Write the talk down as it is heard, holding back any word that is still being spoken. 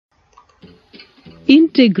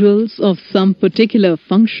Integrals of some particular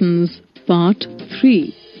functions, Part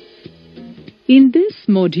 3. In this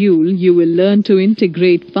module, you will learn to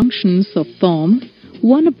integrate functions of form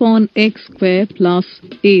 1 upon x square plus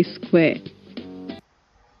a square.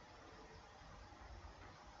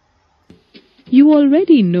 You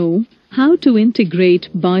already know how to integrate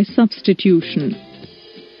by substitution.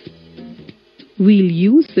 We'll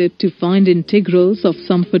use it to find integrals of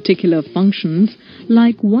some particular functions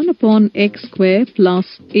like 1 upon x square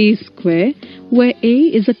plus a square, where a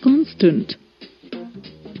is a constant.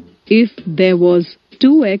 If there was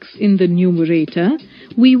 2x in the numerator,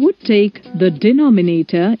 we would take the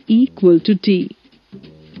denominator equal to t.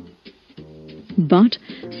 But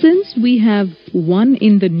since we have 1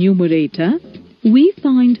 in the numerator, we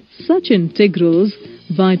find such integrals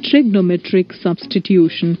by trigonometric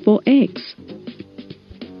substitution for x.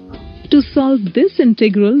 To solve this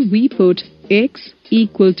integral, we put x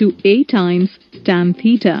equal to a times tan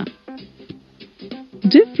theta.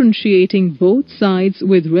 Differentiating both sides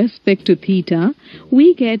with respect to theta,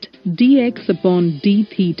 we get dx upon d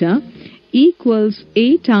theta equals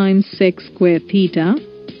a times sec square theta,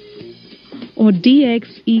 or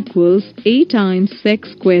dx equals a times sec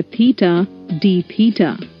square theta d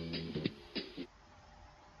theta.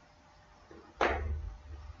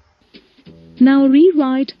 Now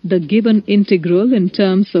rewrite the given integral in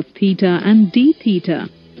terms of theta and d theta.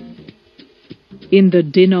 In the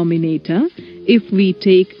denominator, if we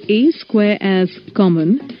take a square as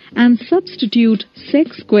common and substitute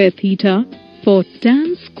sec square theta for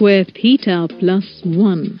tan square theta plus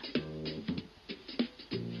 1.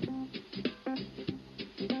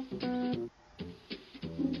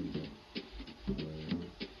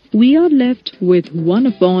 We are left with 1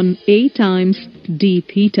 upon a times d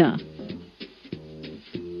theta.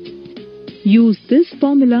 Use this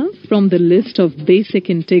formula from the list of basic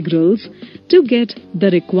integrals to get the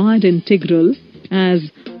required integral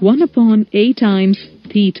as 1 upon a times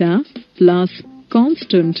theta plus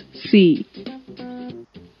constant c.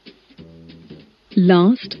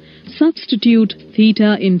 Last, substitute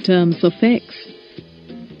theta in terms of x.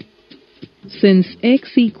 Since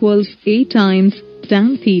x equals a times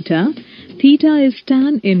tan theta, theta is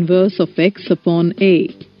tan inverse of x upon a.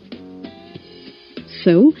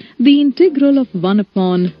 So, the integral of 1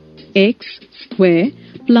 upon x square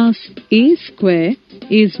plus a square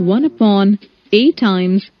is 1 upon a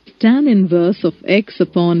times tan inverse of x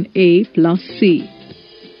upon a plus c.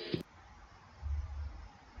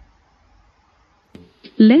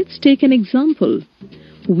 Let's take an example.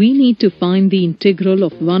 We need to find the integral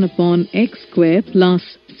of 1 upon x square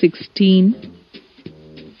plus 16.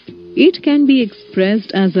 It can be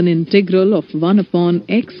expressed as an integral of 1 upon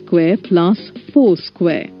x square plus 4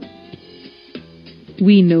 square.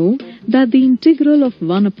 We know that the integral of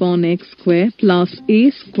 1 upon x square plus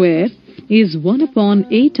a square is 1 upon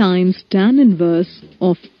a times tan inverse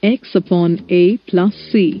of x upon a plus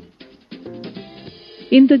c.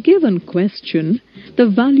 In the given question, the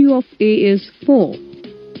value of a is 4.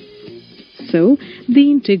 So,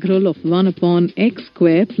 the integral of 1 upon x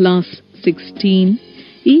square plus 16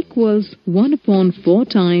 equals 1 upon 4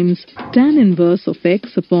 times tan inverse of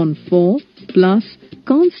x upon 4 plus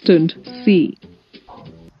constant c.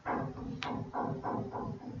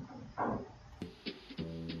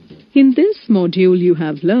 In this module you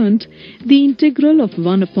have learnt the integral of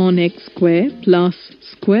 1 upon x square plus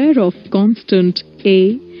square of constant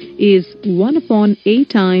a is 1 upon a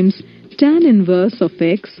times tan inverse of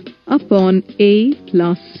x upon a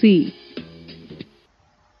plus c.